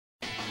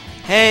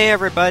Hey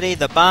everybody,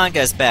 the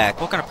Banga's back.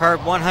 Welcome to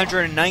part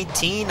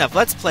 119 of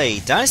Let's Play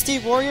Dynasty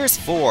Warriors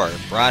 4,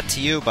 brought to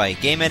you by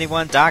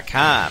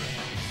GameAnyone.com.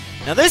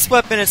 Now this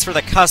weapon is for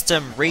the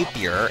custom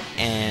Rapier,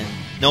 and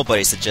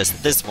nobody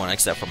suggested this one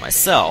except for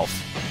myself.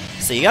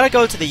 So you gotta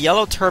go to the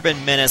Yellow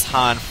Turban Menace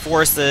Han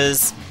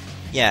forces.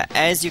 Yeah,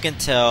 as you can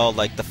tell,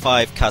 like the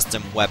 5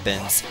 custom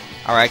weapons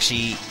are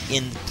actually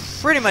in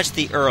pretty much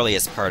the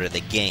earliest part of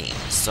the game.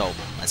 So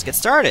let's get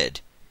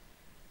started.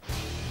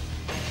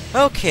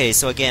 Okay,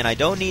 so again, I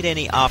don't need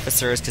any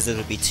officers because it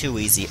would be too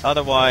easy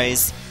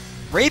otherwise.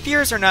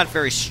 Rapiers are not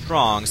very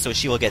strong, so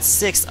she will get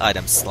 6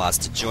 item slots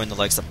to join the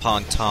likes of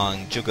Pong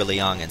Tong, Zhuge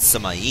Liang, and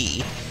Sima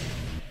Yi.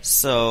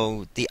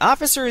 So, the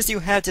officers you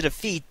have to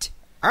defeat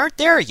aren't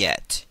there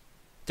yet.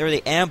 They're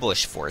the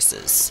ambush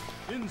forces.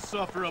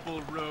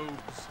 Insufferable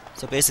rogues.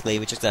 So basically,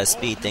 we just gotta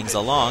speed things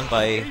along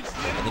and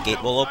the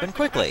gate will open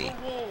quickly.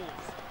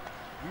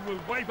 We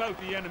will wipe out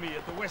the enemy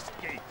at the west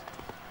gate.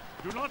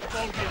 Do not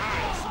fall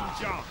behind,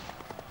 Zheng.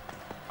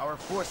 Our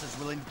forces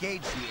will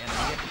engage the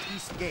enemy at the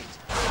east gate.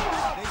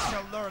 They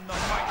shall learn the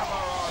might of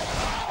our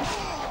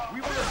army.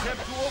 We will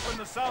attempt to open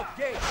the south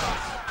gate.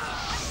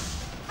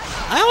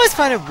 I always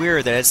find it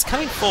weird that it's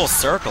coming full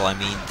circle. I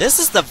mean, this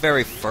is the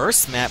very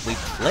first map we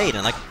played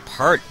in, like,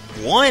 part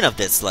 1 of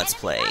this Let's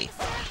Play.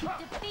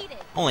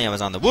 Only I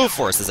was on the Wu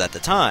forces at the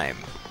time.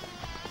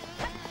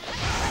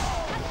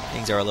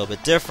 Things are a little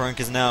bit different,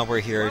 because now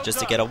we're here just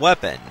to get a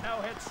weapon.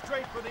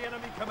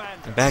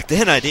 And back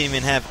then, I didn't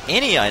even have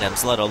any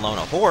items, let alone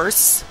a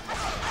horse.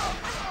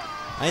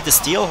 I had to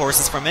steal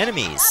horses from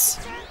enemies.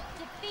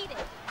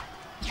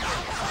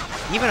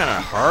 Even on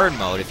a hard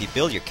mode, if you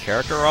build your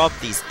character up,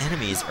 these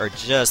enemies are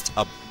just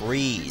a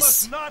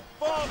breeze.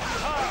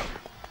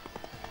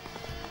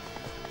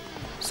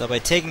 So by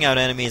taking out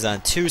enemies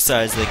on 2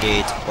 sides of the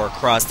gate, or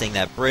crossing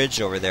that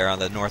bridge over there on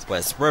the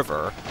Northwest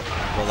River,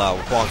 will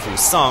allow Huangfu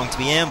Song to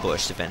be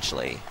ambushed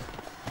eventually.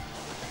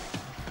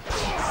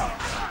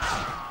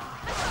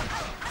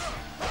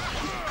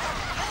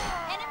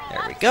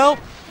 There we go.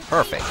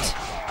 Perfect.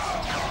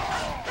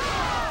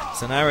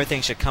 So now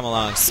everything should come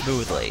along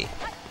smoothly.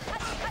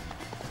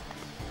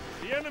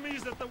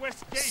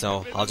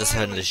 So I'll just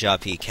head into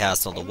Rapier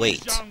Castle to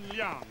wait.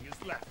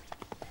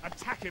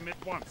 Attack him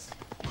at once.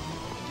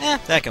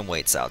 That can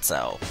wait, Cao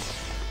Cao.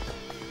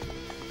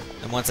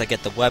 And once I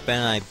get the weapon,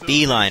 I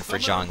beeline for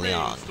Zheng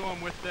Liang.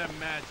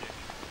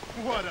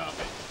 What of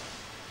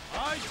it?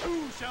 I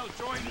too shall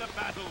join the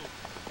battle.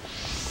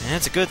 And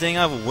it's a good thing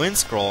I have a wind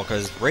scroll,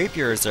 because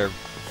rapiers are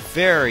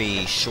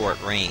very short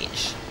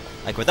range.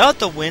 Like, without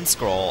the wind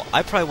scroll,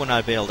 I probably would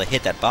not be able to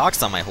hit that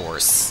box on my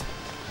horse.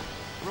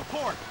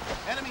 Report.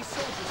 Enemy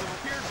soldiers have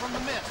appeared from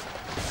the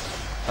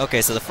mist.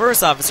 Okay, so the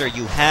first officer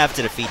you have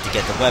to defeat to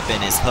get the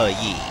weapon is He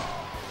Yi.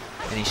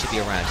 And he should be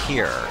around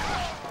here.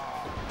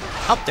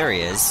 Oh, there he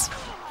is.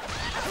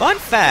 Fun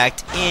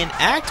fact, in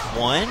Act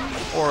 1,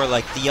 or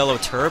like the Yellow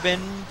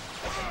Turban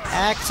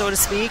Act, so to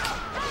speak,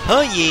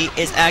 He Yi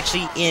is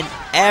actually in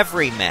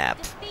every map.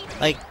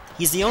 Like,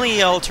 he's the only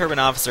Yellow Turban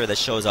officer that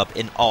shows up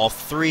in all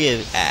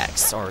 3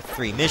 acts, or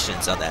 3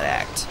 missions on that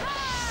act.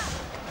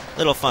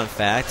 Little fun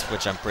fact,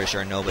 which I'm pretty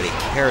sure nobody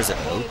cares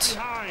about.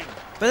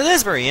 But it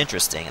is very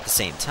interesting at the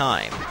same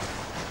time,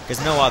 because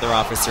no other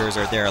officers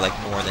are there like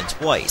more than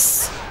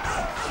twice.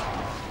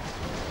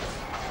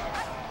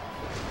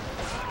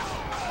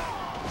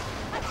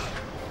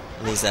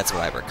 At least that's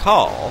what I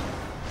recall.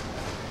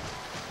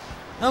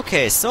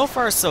 Okay, so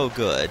far so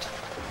good.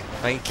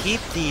 If I can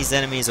keep these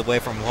enemies away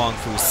from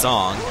Huangfu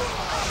Song,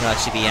 he'll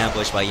actually be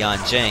ambushed by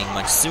Zheng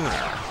much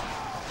sooner.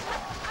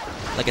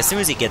 Like, as soon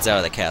as he gets out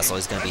of the castle,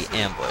 he's going to be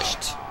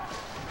ambushed.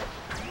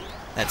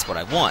 That's what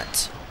I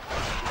want.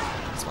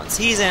 So once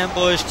he's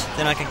ambushed,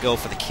 then I can go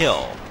for the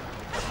kill.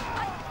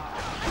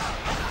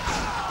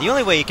 The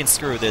only way you can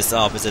screw this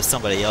up is if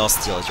somebody else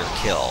steals your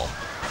kill.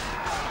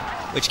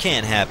 Which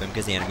can happen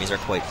because the enemies are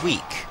quite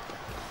weak.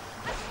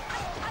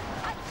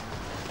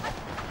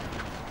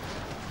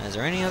 Is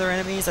there any other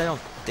enemies? I don't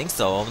think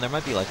so. There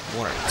might be like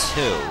 1 or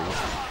 2.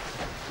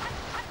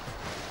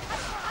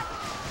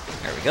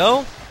 There we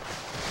go.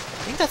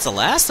 I think that's the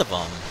last of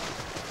them,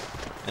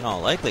 in all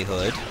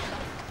likelihood.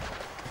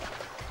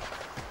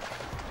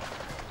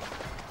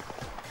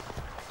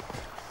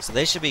 So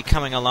they should be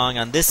coming along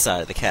on this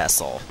side of the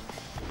castle.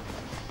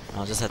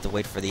 I'll just have to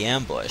wait for the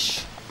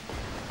ambush.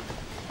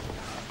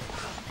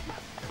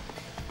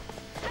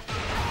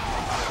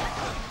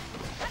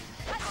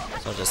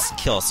 So I'll just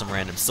kill some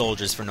random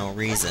soldiers for no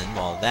reason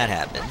while that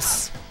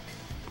happens.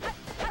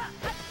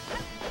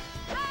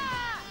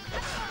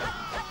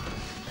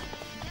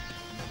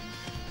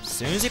 As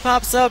soon as he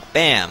pops up,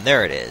 bam,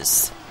 there it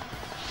is.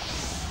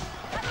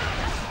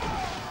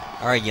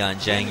 Alright,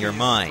 Zheng, you're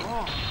mine.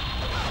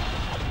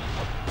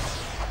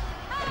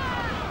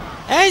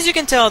 As you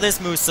can tell, this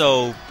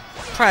Muso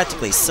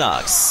practically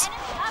sucks.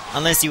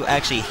 Unless you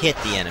actually hit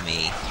the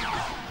enemy.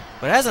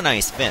 But it has a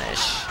nice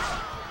finish.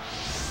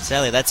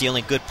 Sadly, that's the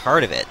only good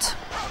part of it.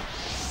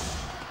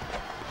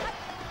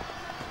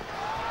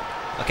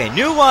 Okay,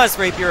 new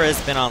Rapier has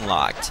been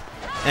unlocked.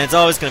 And it's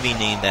always going to be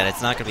named that.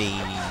 It's not going to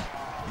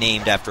be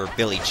named after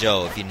Billy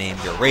Joe if you name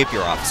your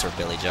Rapier officer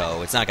Billy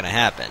Joe. It's not going to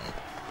happen.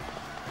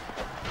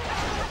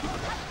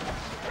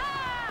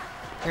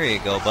 Here you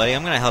go, buddy.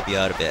 I'm going to help you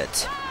out a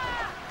bit.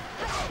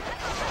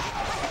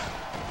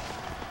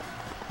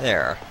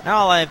 There. Now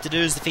all I have to do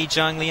is defeat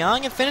Zhang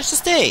Liang and finish the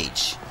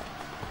stage.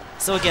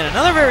 So again,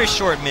 another very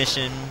short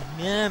mission.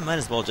 Yeah, might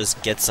as well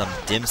just get some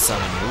dim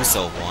sum and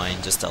muso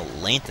wine just to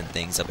lengthen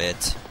things a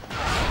bit.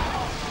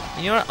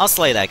 And you know what? I'll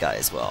slay that guy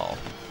as well.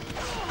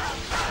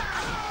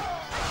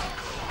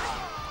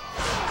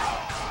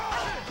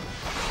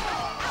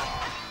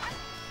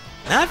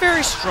 Not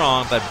very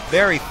strong, but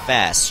very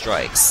fast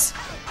strikes.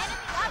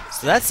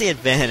 So that's the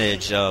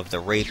advantage of the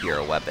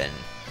Rapier weapon.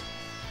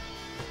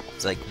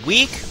 It's like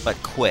weak, but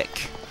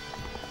quick.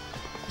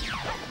 You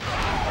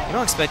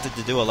don't expect it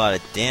to do a lot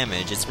of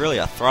damage. It's really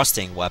a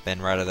thrusting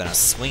weapon rather than a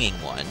swinging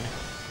one.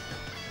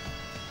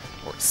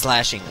 Or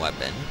slashing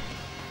weapon.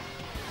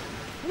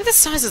 Look at the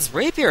size of this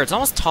Rapier. It's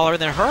almost taller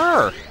than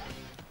her. I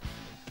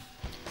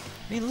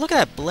mean, look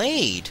at that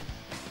blade.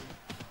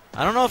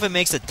 I don't know if it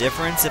makes a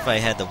difference if I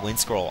had the wind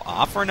scroll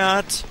off or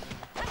not.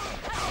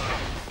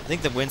 I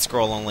think the wind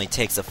scroll only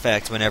takes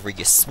effect whenever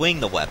you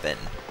swing the weapon,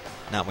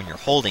 not when you're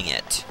holding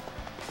it.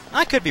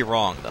 I could be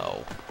wrong,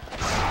 though.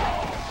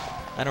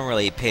 I don't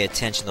really pay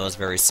attention to those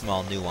very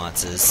small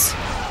nuances.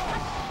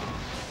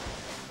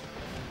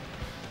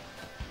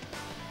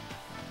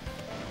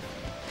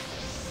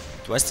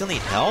 Do I still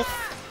need health?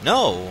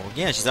 No!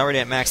 Yeah, she's already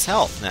at max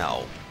health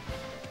now.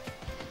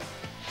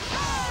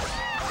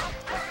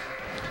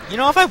 You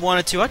know, if I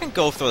wanted to, I can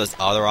go through those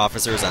other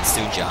officers on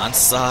Su Jan's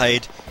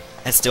side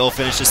and still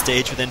finish the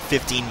stage within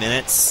 15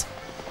 minutes.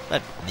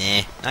 But,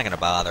 meh, not gonna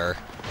bother.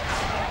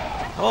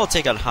 I will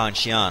take out Han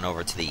Xian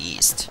over to the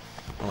east.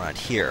 Around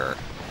here.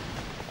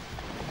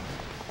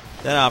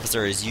 That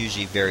officer is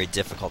usually very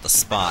difficult to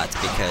spot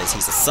because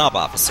he's a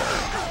sub-officer.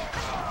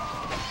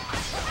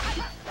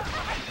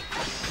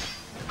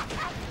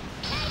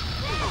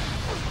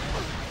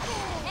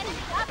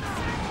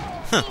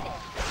 Huh.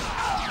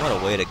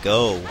 What a way to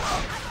go.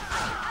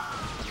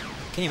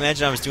 Can you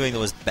imagine I was doing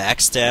those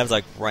backstabs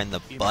like right in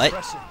the butt?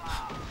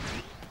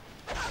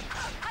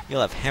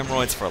 You'll have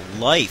hemorrhoids for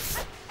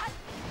life.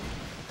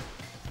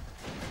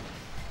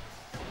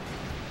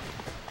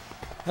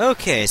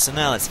 Okay, so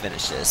now let's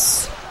finish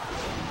this.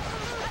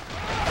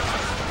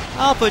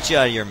 I'll put you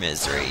out of your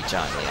misery,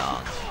 Zhang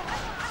Liang.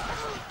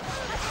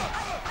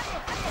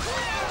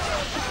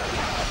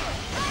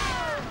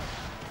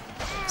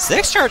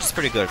 Six charge is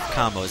pretty good for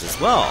combos as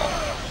well.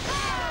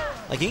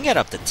 Like, you can get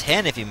up to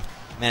 10 if you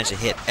manage to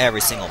hit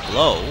every single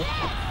blow.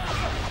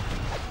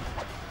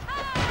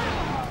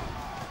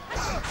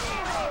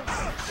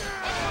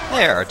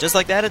 There, just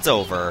like that, it's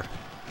over.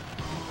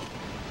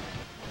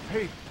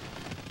 Hey.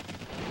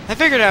 I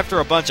figured after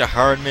a bunch of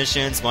hard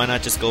missions, why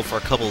not just go for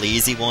a couple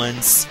easy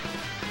ones?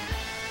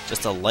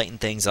 Just to lighten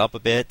things up a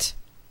bit.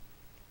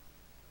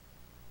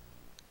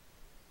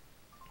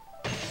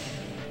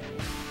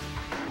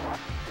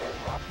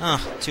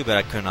 Oh, too bad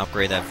I couldn't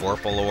upgrade that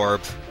Vorpal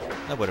Orb.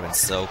 That would have been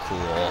so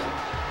cool.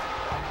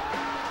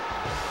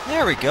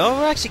 There we go,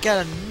 we actually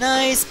got a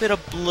nice bit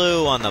of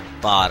blue on the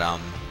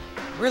bottom.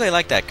 Really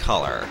like that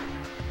color.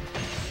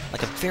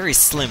 Like a very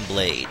slim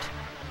blade.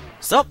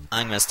 So,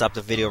 I'm going to stop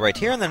the video right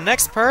here. In the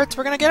next part,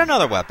 we're going to get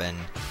another weapon.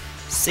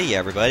 See ya,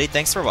 everybody.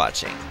 Thanks for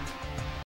watching.